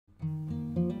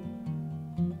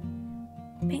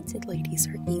Painted ladies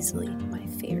are easily my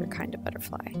favorite kind of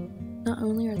butterfly. Not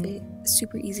only are they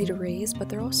super easy to raise, but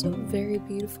they're also very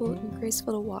beautiful and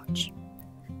graceful to watch.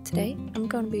 Today, I'm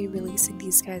going to be releasing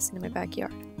these guys into my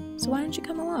backyard, so why don't you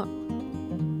come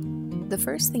along? The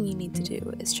first thing you need to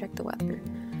do is check the weather.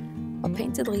 While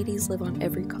painted ladies live on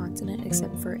every continent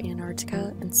except for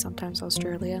Antarctica and sometimes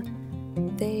Australia,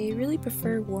 they really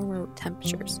prefer warmer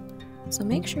temperatures. So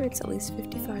make sure it's at least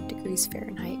 55 degrees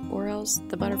Fahrenheit, or else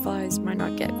the butterflies might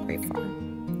not get very far,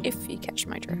 if you catch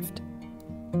my drift.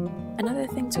 Another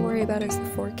thing to worry about is the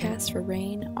forecast for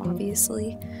rain,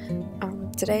 obviously.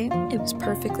 Today, it was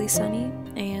perfectly sunny,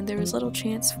 and there was little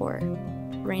chance for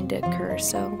rain to occur,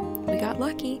 so we got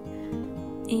lucky.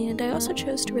 And I also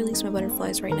chose to release my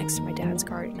butterflies right next to my dad's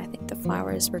garden. I think the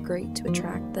flowers were great to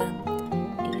attract them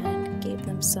and gave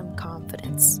them some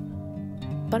confidence.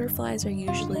 Butterflies are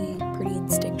usually pretty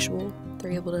instinctual.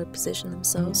 They're able to position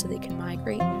themselves so they can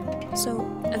migrate. So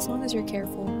as long as you're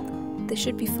careful, they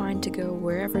should be fine to go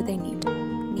wherever they need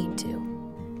to.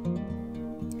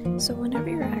 So whenever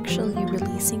you're actually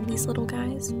releasing these little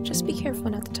guys, just be careful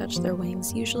not to touch their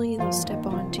wings. Usually they'll step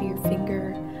onto your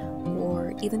finger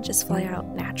or even just fly out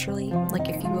naturally, like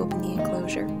if you open the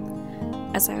enclosure.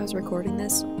 As I was recording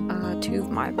this, 2 of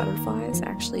my butterflies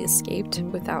actually escaped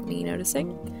without me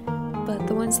noticing. But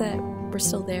the ones that were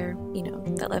still there,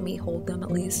 that let me hold them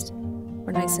at least,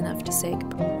 were nice enough to say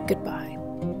goodbye.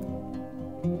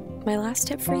 My last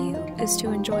tip for you is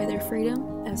to enjoy their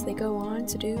freedom as they go on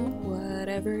to do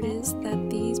whatever it is that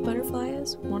these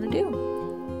butterflies want to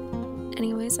do.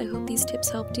 Anyways, I hope these tips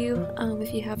helped you.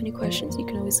 If you have any questions, you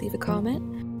can always leave a comment.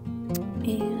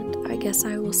 And I guess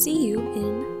I will see you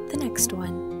in the next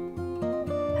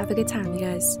one. Have a good time, you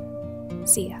guys.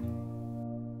 See ya.